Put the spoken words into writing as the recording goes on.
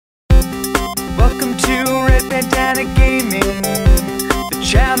Bandana Gaming, the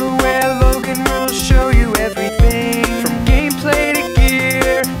channel where Logan will show you everything. From gameplay to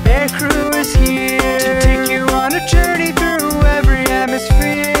gear, their crew is here to take you on a journey through every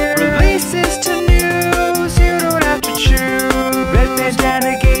atmosphere. Releases to news, you don't have to choose. Red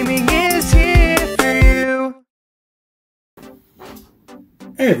Bandana Gaming is here for you.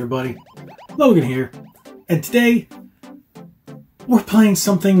 Hey everybody, Logan here, and today we're playing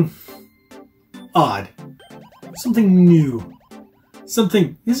something odd, something new,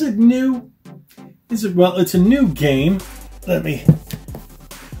 something, is it new? Is it, well, it's a new game.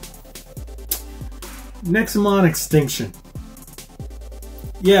 Nexomon Extinction.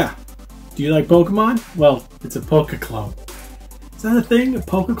 Yeah, do you like Pokemon? Well, it's a Poke clone. Is that a thing, a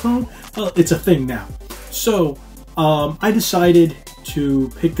Poke clone? Well, it's a thing now. So, I decided to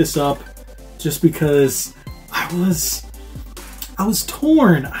pick this up just because I was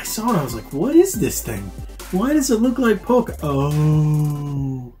torn. I saw it, I was like, what is this thing? Why does it look like Poke?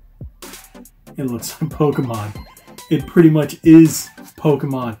 Oh, it looks like Pokemon. It pretty much is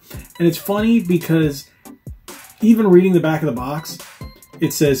Pokemon. And it's funny because even reading the back of the box,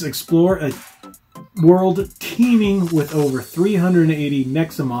 it says explore a world teeming with over 380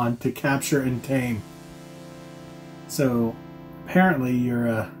 Nexomon to capture and tame. So apparently you're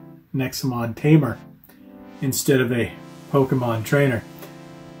a Nexomon tamer instead of a Pokemon trainer.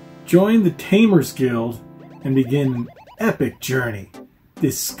 Join the Tamers Guild and begin an epic journey.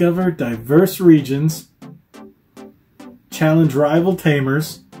 Discover diverse regions, challenge rival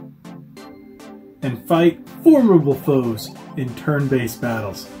tamers, and fight formidable foes in turn-based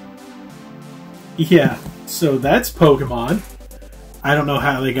battles. Yeah, so that's Pokemon. I don't know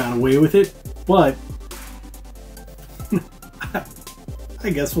how they got away with it, but I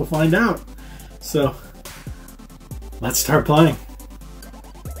guess we'll find out. So, let's start playing.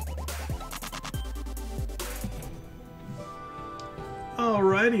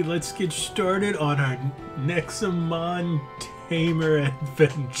 Alrighty, let's get started on our Nexomon Tamer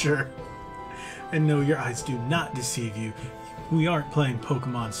adventure. And no, your eyes do not deceive you. We aren't playing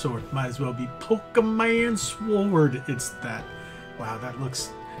Pokemon Sword. Might as well be Pokemon Sword. It's that. Wow, that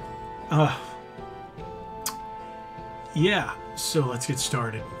looks... yeah, so let's get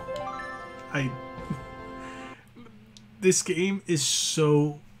started. This game is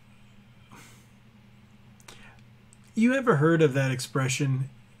so... You ever heard of that expression,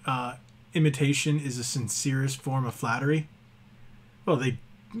 imitation is the sincerest form of flattery? Well,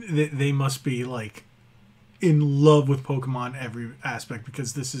 they must be, like, in love with Pokemon every aspect,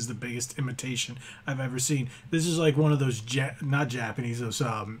 because this is the biggest imitation I've ever seen. This is like one of those, not Japanese, those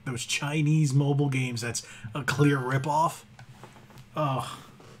Chinese mobile games that's a clear ripoff. Oh.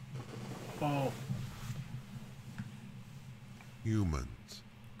 Humans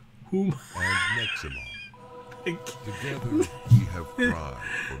Whom? and Nexomon. Together we have thrived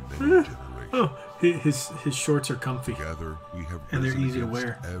for many generations. Oh, his shorts are comfy. Together we have and they're risen easy to against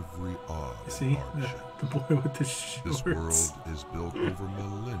wear. every odd See, the boy with the shorts. This world is built over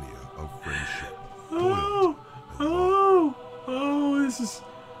millennia of friendship. This is.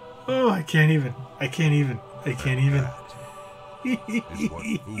 Oh, I can't even. Is what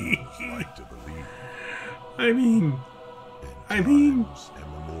fools like to believe. I mean. In times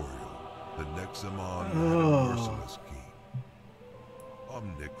immemorial, the Nexomon had a merciless king.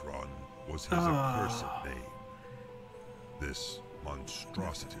 Omnicron was his accursed name. This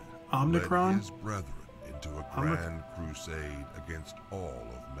monstrosity led his brethren into a grand crusade against all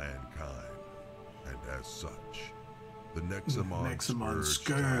of mankind. And as such, the Nexomon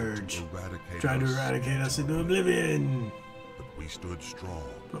Scourge tried to eradicate us into oblivion. But we stood strong.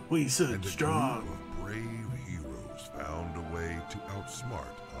 And a group of brave heroes found a way to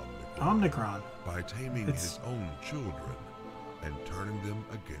outsmart Omnicron by taming his own children and turning them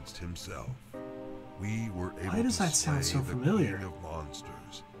against himself. We were able to slay the king of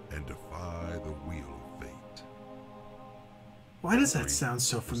monsters and defy the wheel of fate. Why does that sound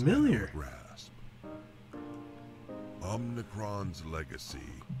so familiar? Omnicron's legacy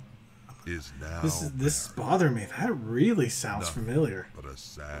is now This is bothering me. That really sounds familiar. But a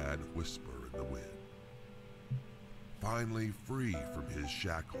sad whisper in the wind. Finally free from his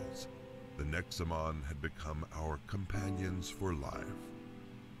shackles, the Nexomon had become our companions for life.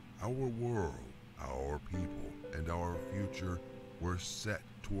 Our world, our people, and our future were set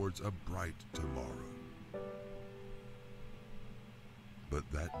towards a bright tomorrow. But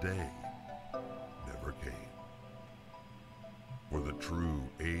that day never came. For the true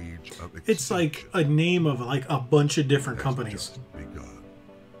age of extinction, it's like a name of like a bunch of different companies. Begun.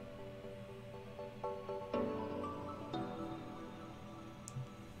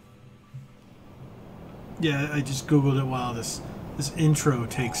 Yeah, I just googled it while this intro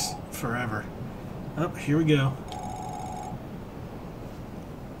takes forever. Oh, here we go.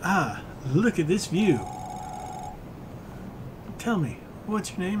 Ah, look at this view. Tell me,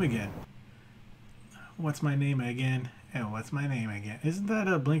 what's your name again? What's my name again? Oh, what's my name again? Isn't that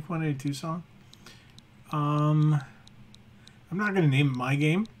a Blink-182 song? I'm not gonna name it my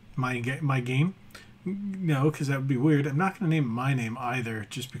game. My game. No, because that would be weird. I'm not gonna name it my name either,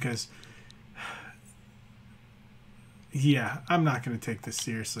 just because. Yeah, I'm not gonna take this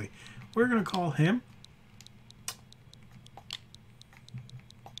seriously. We're gonna call him.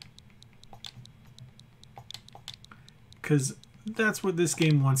 Because that's what this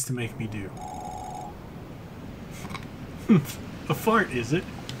game wants to make me do. A fart, is it?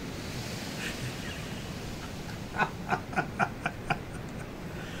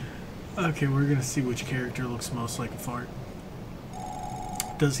 Okay, we're gonna see which character looks most like a fart.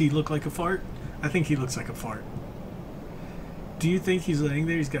 Does he look like a fart? I think he looks like a fart. Do you think he's laying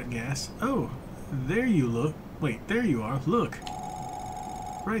there? He's got gas. Oh, there you look. Wait, there you are. Look.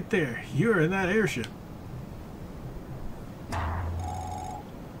 Right there. You're in that airship.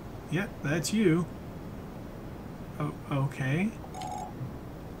 Yep, that's you. Oh, okay.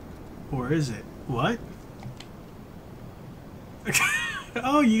 Or is it? What?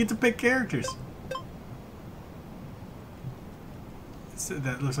 Oh, you get to pick characters. So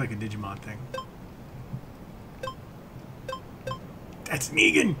that looks like a Digimon thing. That's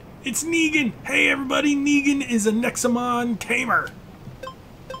Negan! It's Negan! Hey everybody, Negan is a Nexomon tamer!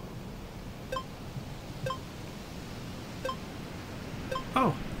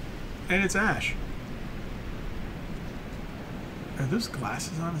 Oh, and it's Ash. Are those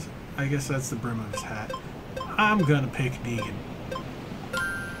glasses on his... I guess that's the brim of his hat. I'm gonna pick Negan.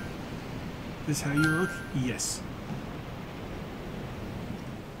 Is how you look? Yes.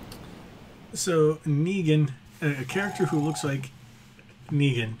 So, Negan, a character who looks like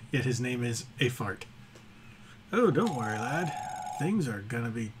Negan, yet his name is a fart. Oh, don't worry, lad. Things are gonna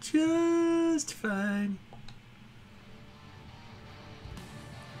be just fine.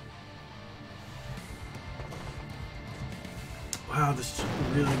 Wow, this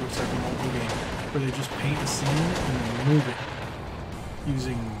really looks like a mobile game where they just paint a scene and then move it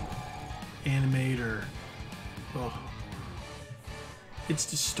using animate or... Oh. It's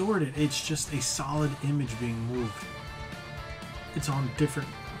distorted. It's just a solid image being moved. It's on different...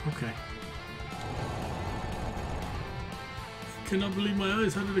 Okay. I cannot believe my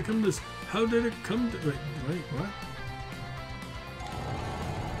eyes. How did it come to this? How did it come to... Wait, what?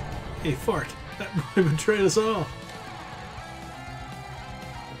 Hey, fart. That boy betrayed us all.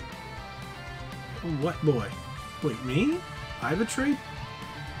 What boy? Wait, me? I betrayed?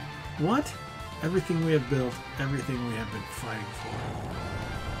 What? Everything we have built, everything we have been fighting for.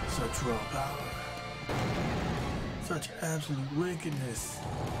 Such raw power. Such absolute wickedness.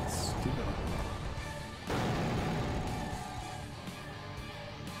 Stupid.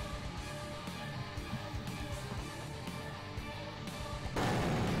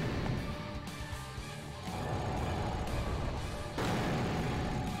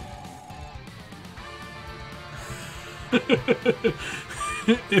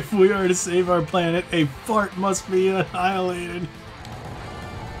 If we are to save our planet, a fart must be annihilated.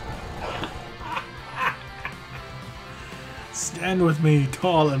 Stand with me,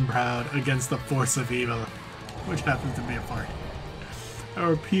 tall and proud, against the force of evil, which happens to be a fart.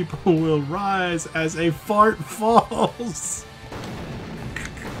 Our people will rise as a fart falls.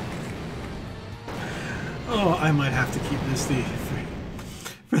 Oh, I might have to keep this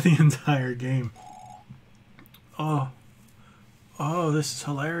for the entire game. Oh, this is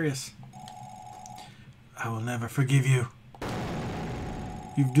hilarious. I will never forgive you.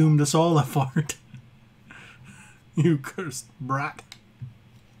 You've doomed us all, a fart. You cursed brat.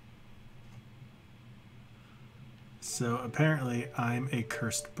 So apparently I'm a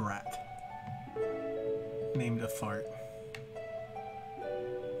cursed brat. Named a fart.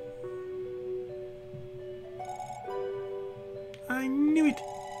 I knew it.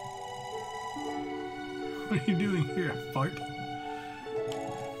 What are you doing here, fart?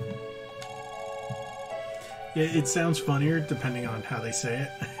 Yeah, it sounds funnier depending on how they say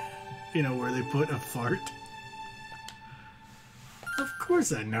it. You know, where they put a fart. Of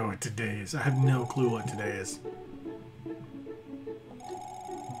course I know what today is. I have no clue what today is.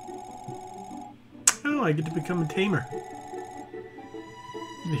 Oh, I get to become a tamer.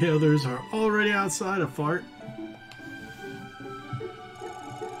 The others are already outside a fart.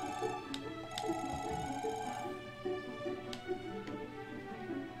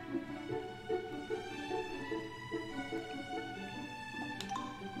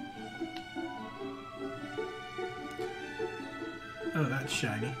 Oh, that's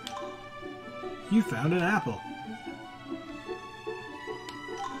shiny. You found an apple.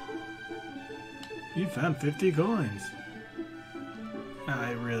 You found 50 coins.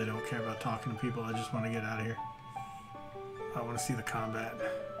 I really don't care about talking to people. I just want to get out of here. I want to see the combat.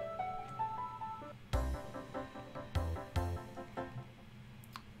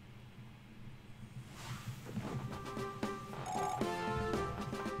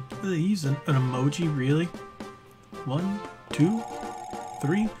 They use an emoji, really? 1, 2,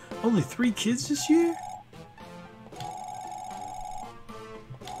 3? Only 3 kids this year?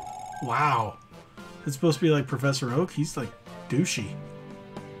 Wow. It's supposed to be like Professor Oak. He's like douchey.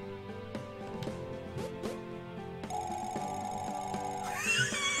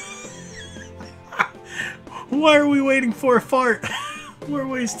 Why are we waiting for a fart? We're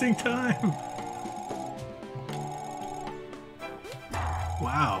wasting time.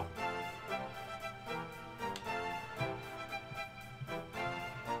 Wow.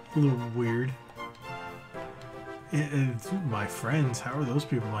 A little weird. It's my friends. How are those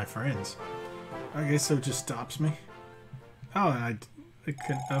people my friends? I guess so. It just stops me. Oh, and I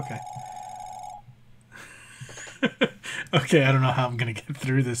couldn't. Okay. Okay, I don't know how I'm gonna get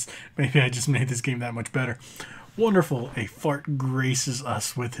through this. Maybe I just made this game that much better. Wonderful. A fart graces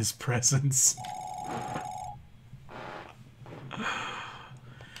us with his presence.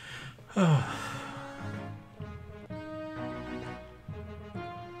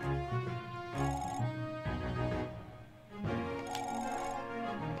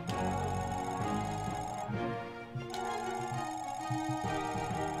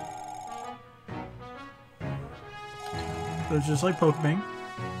 So it's just like Pokemon.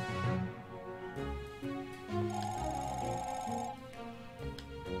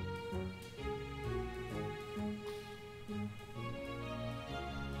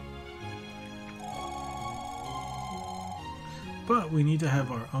 But we need to have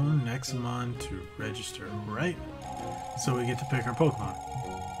our own Nexomon to register, right? So we get to pick our Pokemon.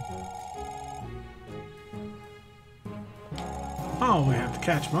 Oh, we have to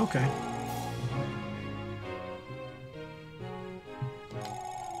catch them, okay.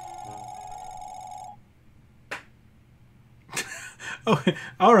 Okay,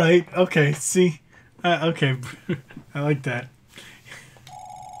 alright, okay, see? Okay, I like that.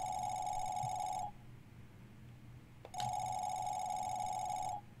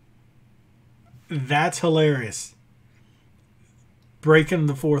 That's hilarious. Breaking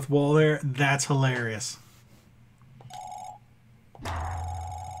the fourth wall there, that's hilarious.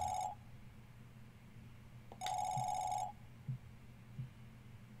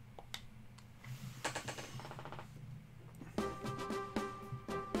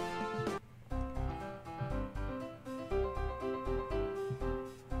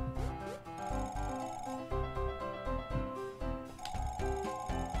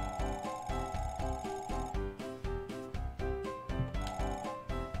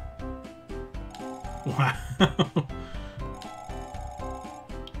 Wow.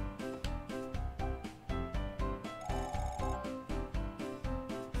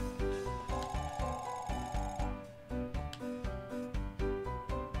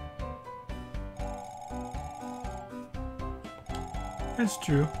 That's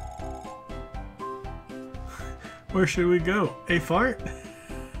true. Where should we go? A fart?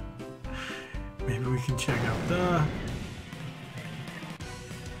 Maybe we can check out the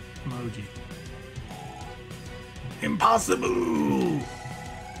emoji. Impossible!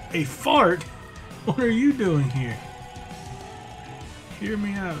 A fart? What are you doing here? Hear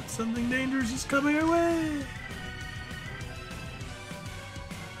me out. Something dangerous is coming our way.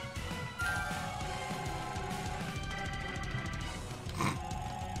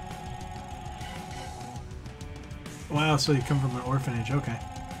 Wow, so you come from an orphanage. Okay.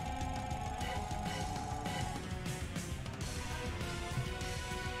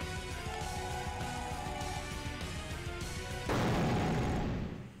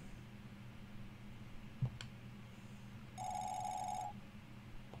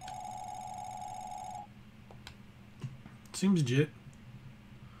 Seems legit.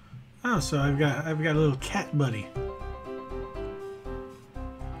 Oh, so I've got a little cat buddy.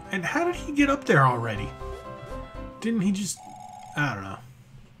 And how did he get up there already? Didn't he just... I don't know.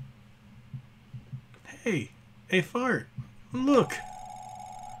 Hey, a fart. Look.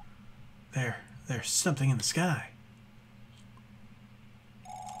 There's something in the sky.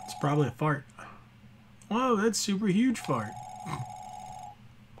 It's probably a fart. Whoa, that's super huge fart.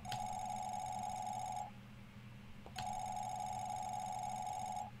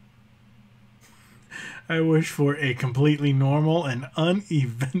 I wish for a completely normal and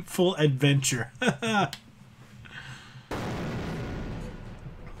uneventful adventure.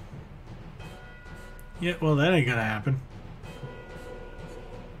 Yeah, well, that ain't gonna happen.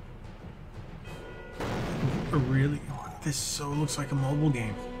 Really? This so looks like a mobile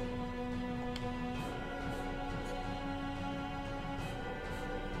game.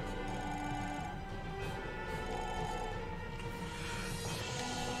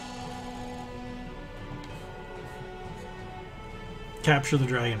 Capture the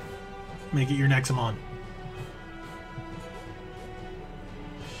dragon. Make it your Nexomon.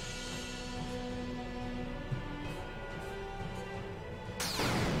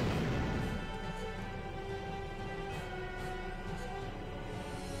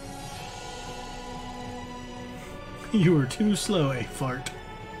 You were too slow, a fart.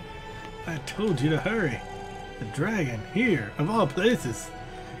 I told you to hurry. The dragon, here, of all places.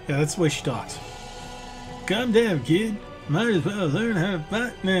 Yeah, that's the way she talks. Calm down, kid. Might as well learn how to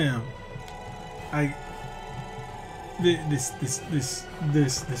fight now.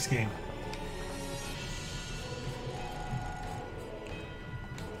 This game.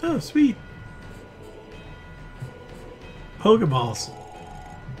 Oh, sweet. Pokeballs.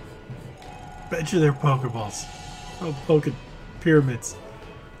 Bet you they're Pokeballs. Oh, Poke Pyramids.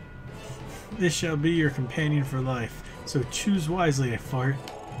 This shall be your companion for life, so choose wisely, I fart.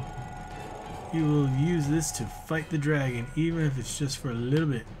 You will use this to fight the dragon, even if it's just for a little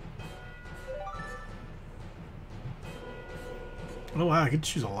bit. Oh wow, I could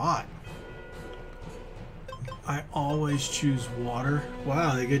choose a lot. I always choose water.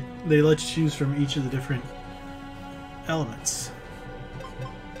 Wow, they let you choose from each of the different elements.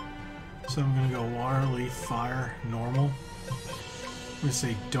 So I'm gonna go water, leaf, fire, normal. I'm gonna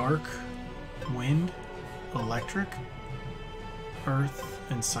say dark, wind, electric, earth,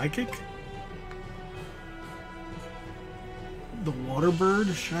 and psychic. The water bird.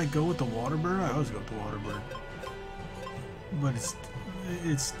 Should I go with the water bird? I always go with the water bird. But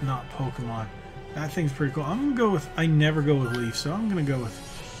it's not Pokemon. That thing's pretty cool. I'm gonna go with. I never go with Leaf, so I'm gonna go with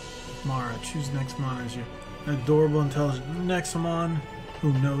Mara. Choose Nexomon as your adorable, intelligent Nexomon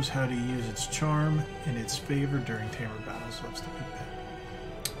who knows how to use its charm in its favor during tamer battles. Loves to beat that.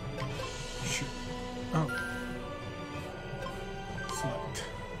 Sure. Oh. Select.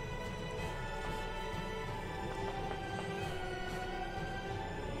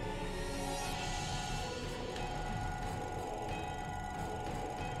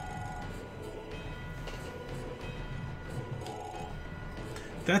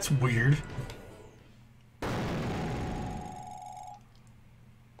 That's weird.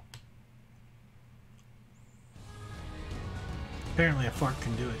 Apparently a fart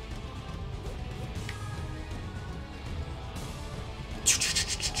can do it.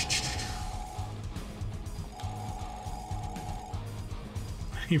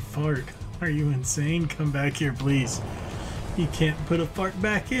 You fart. Are you insane? Come back here, please. You can't put a fart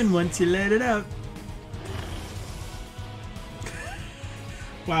back in once you let it out.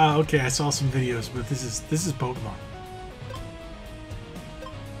 Wow, okay, I saw some videos, but this is Pokemon.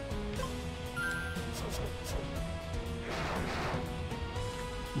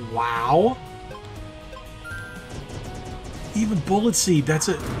 Wow. Even Bullet Seed, that's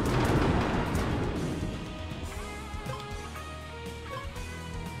it.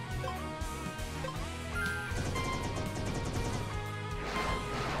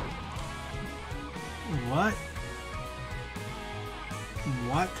 What?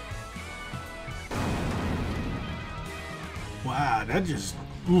 What? Wow, that just...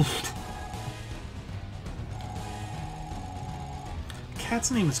 Oof.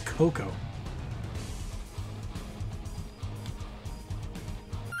 Cat's name is Coco.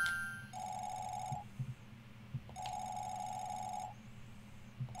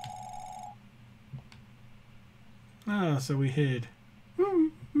 Oh, so we hid.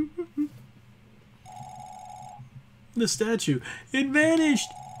 The statue. It vanished!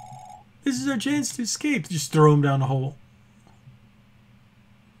 This is our chance to escape. Just throw him down the hole.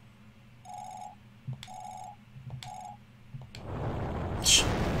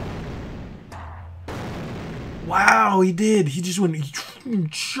 Wow, he did. He just went, he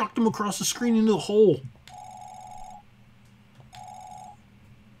chucked him across the screen into the hole.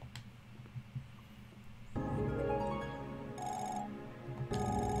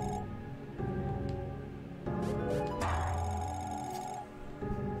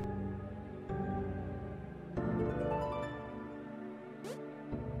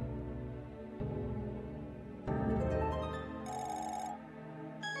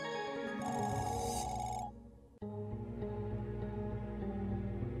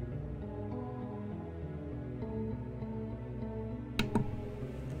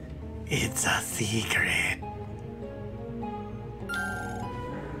 It's a secret.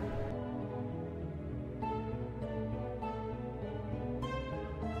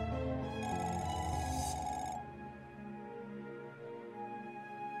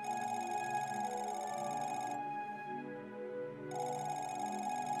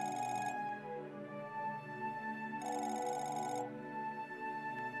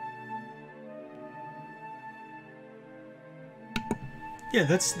 Yeah,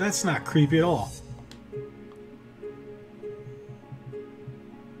 that's not creepy at all.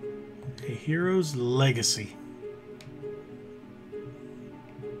 A hero's legacy.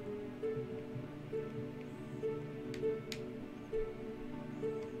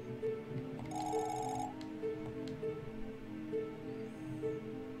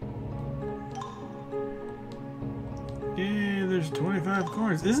 Yeah, there's 25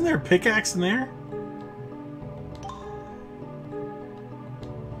 coins. Isn't there a pickaxe in there?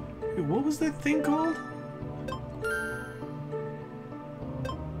 Wait, what was that thing called?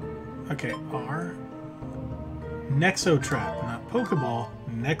 Okay, R. Nexotrap, not Pokeball,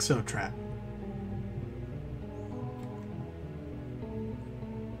 Nexotrap.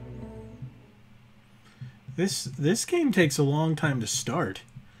 This game takes a long time to start.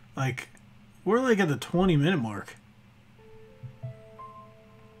 Like, we're like at the 20-minute mark.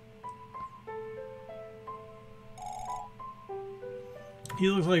 He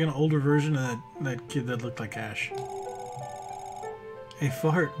looks like an older version of that kid that looked like Ash. A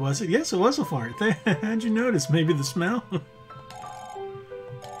fart, was it? Yes, it was a fart. How'd you notice? Maybe the smell?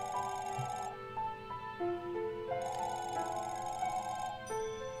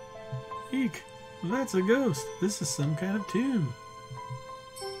 Eek, that's a ghost. This is some kind of tomb.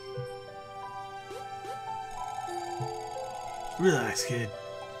 Relax, kid.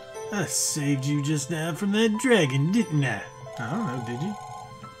 I saved you just now from that dragon, didn't I? I don't know, did you?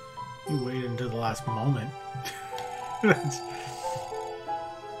 You waited until the last moment.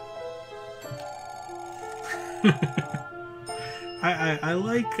 I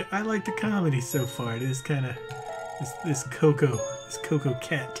like the comedy so far. It is kind of this Coco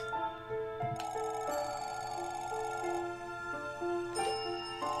cat.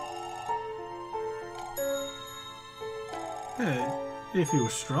 If he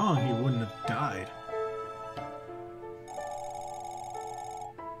was strong, he wouldn't have died.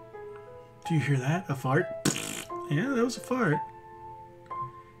 Do you hear that? A fart? Yeah, that was a fart.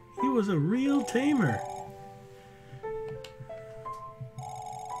 He was a real tamer.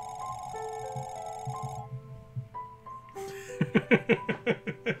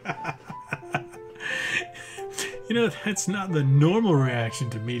 You know, that's not the normal reaction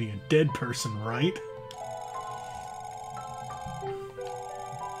to meeting a dead person, right?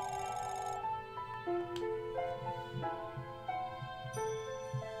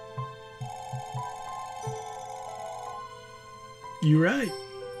 You're right.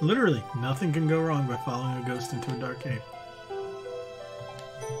 Literally, nothing can go wrong by following a ghost into a dark cave.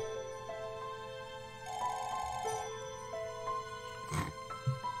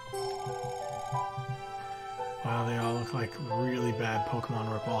 Wow, they all look like really bad Pokemon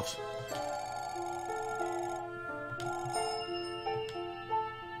ripoffs.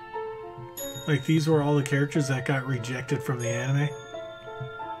 Like, these were all the characters that got rejected from the anime.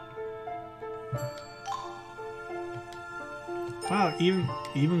 Wow,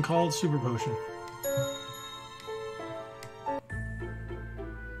 even called Super Potion.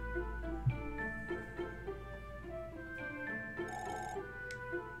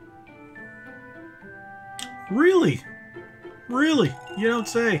 Really? Really? You don't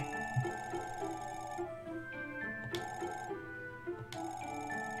say.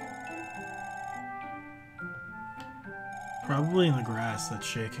 Probably in the grass that's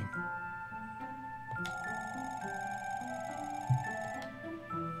shaking.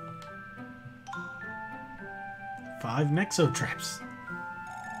 Five Nexotraps.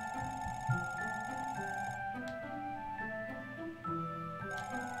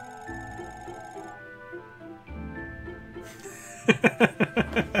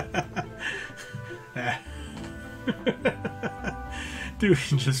 Do we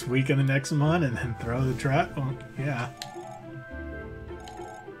just weaken the Nexomon and then throw the trap? Oh, yeah.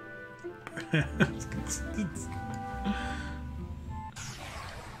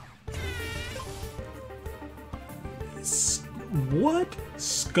 What?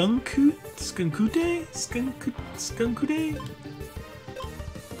 Skunkute? Skunkute?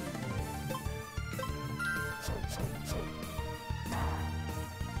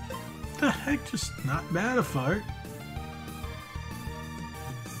 The heck? Just not bad a fart.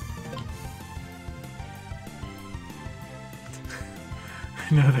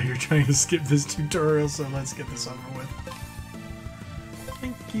 I know that you're trying to skip this tutorial, so let's get this over with.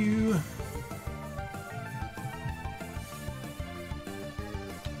 Thank you.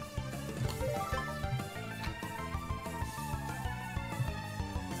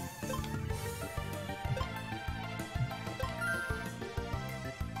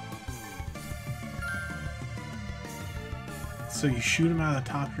 So you shoot him out of the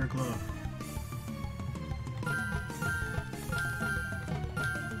top of your glove.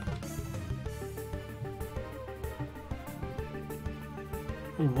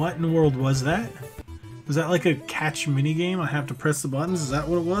 What in the world was that? Was that like a catch minigame? I have to press the buttons? Is that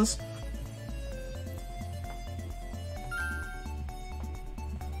what it was?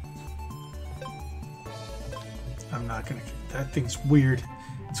 I'm not gonna... That thing's weird.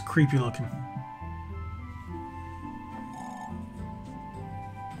 It's creepy looking.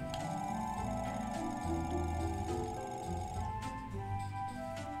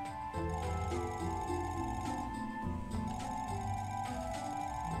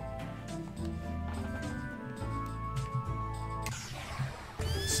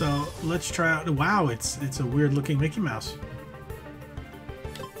 So let's try out. Wow, it's a weird looking Mickey Mouse.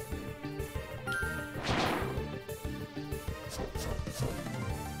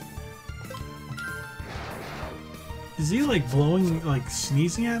 Is he like blowing, like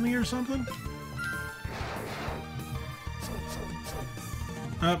sneezing at me or something?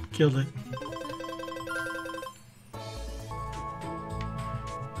 Oh, killed it.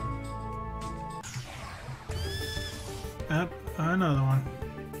 Up, another one.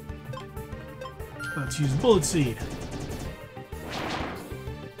 Let's use Bullet Seed.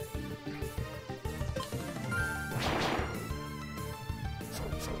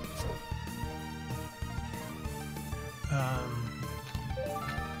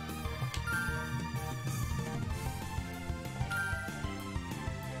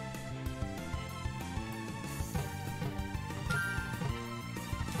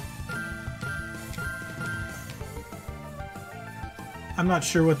 I'm not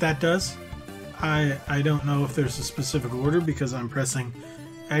sure what that does. I don't know if there's a specific order because I'm pressing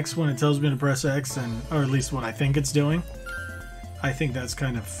X when it tells me to press X, and or at least what I think it's doing. I think that's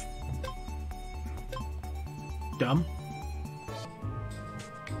kind of dumb.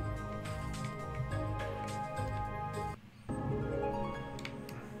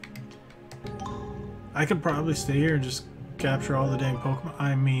 I could probably stay here and just capture all the dang Pokemon.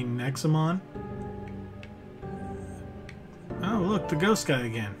 I mean, Nexomon. Oh, look, the ghost guy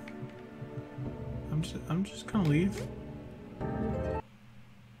again. I'm just gonna leave.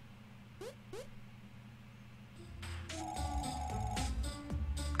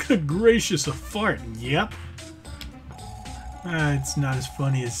 Good gracious, a fart. Yep. It's not as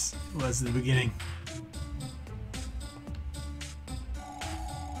funny as it was at the beginning.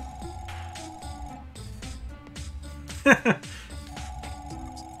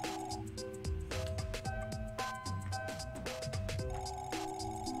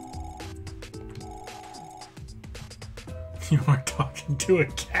 You are talking to a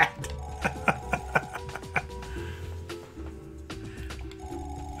cat.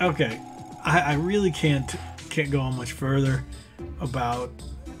 Okay, I really can't go on much further about,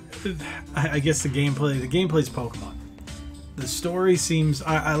 I guess, the gameplay. The gameplay's Pokemon. The story seems,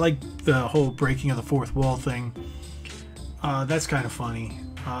 I like the whole breaking of the fourth wall thing. That's kind of funny.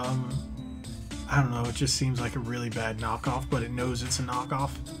 I don't know, it just seems like a really bad knockoff, but it knows it's a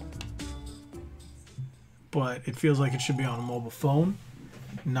knockoff. But it feels like it should be on a mobile phone,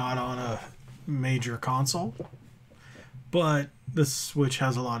 not on a major console. But the Switch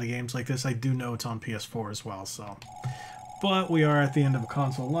has a lot of games like this. I do know it's on PS4 as well, so. But we are at the end of a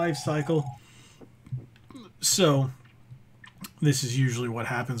console life cycle. So this is usually what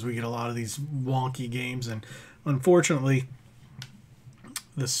happens. We get a lot of these wonky games, and unfortunately,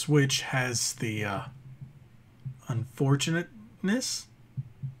 the Switch has the unfortunateness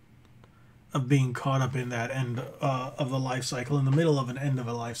of being caught up in that end of the life cycle, in the middle of an end of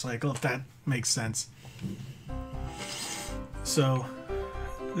a life cycle, if that makes sense. So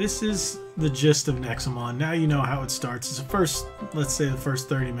this is the gist of Nexomon. Now you know how it starts. It's the first, let's say the first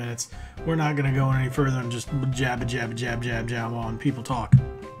 30 minutes. We're not going to go any further and just jab on people talk.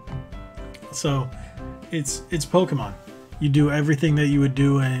 So it's Pokemon. You do everything that you would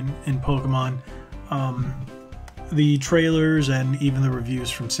do in Pokemon. The trailers and even the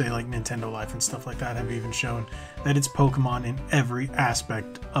reviews from, say, like Nintendo Life and stuff like that have even shown that it's Pokemon in every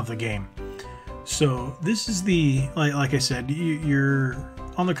aspect of the game. So this is the, like I said, you're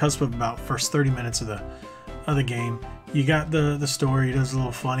on the cusp of about first 30 minutes of the game. You got the story. It is a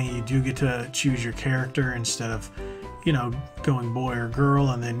little funny. You do get to choose your character instead of, you know, going boy or girl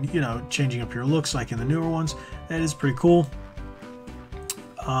and then, you know, changing up your looks like in the newer ones. That is pretty cool.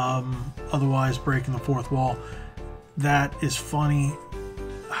 Otherwise, breaking the fourth wall. That is funny.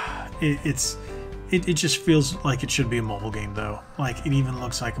 It just feels like it should be a mobile game, though. Like, it even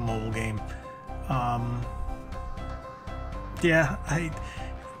looks like a mobile game. Yeah,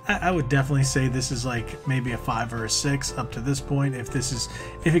 I would definitely say this is like maybe a 5 or a 6 up to this point. If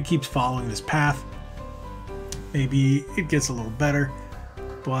it keeps following this path, maybe it gets a little better.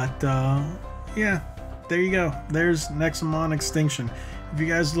 But yeah, there you go. There's Nexomon Extinction. if you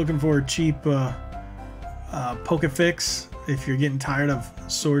guys are looking for a cheap poke fix, if you're getting tired of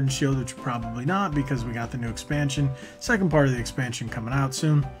Sword and Shield, which you're probably not because we got the new expansion, second part of the expansion coming out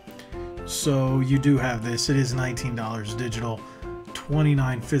soon. So you do have this. It is $19 digital,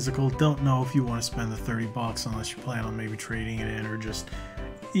 $29 physical. Don't know if you want to spend the 30 bucks unless you plan on maybe trading it in or just,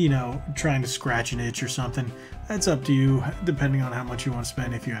 you know, trying to scratch an itch or something. That's up to you, depending on how much you want to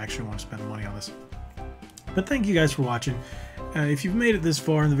spend, if you actually want to spend the money on this. But thank you guys for watching. If you've made it this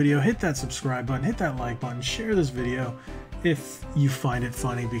far in the video, hit that subscribe button, hit that like button, share this video if you find it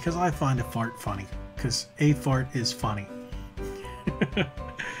funny, because I find a fart funny, because a fart is funny.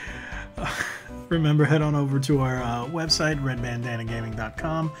 Remember, head on over to our website,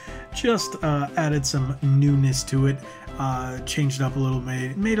 redbandanagaming.com. Just added some newness to it, changed it up a little,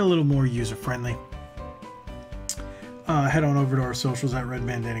 made it a little more user-friendly. Head on over to our socials at Red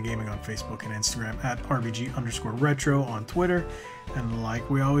Bandana Gaming on Facebook and Instagram, at RBG_retro on Twitter. And like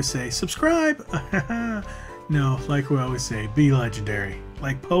we always say, subscribe! No, like we always say, be legendary.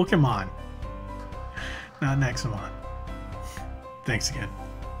 Like Pokemon. Not Nexomon. Thanks again.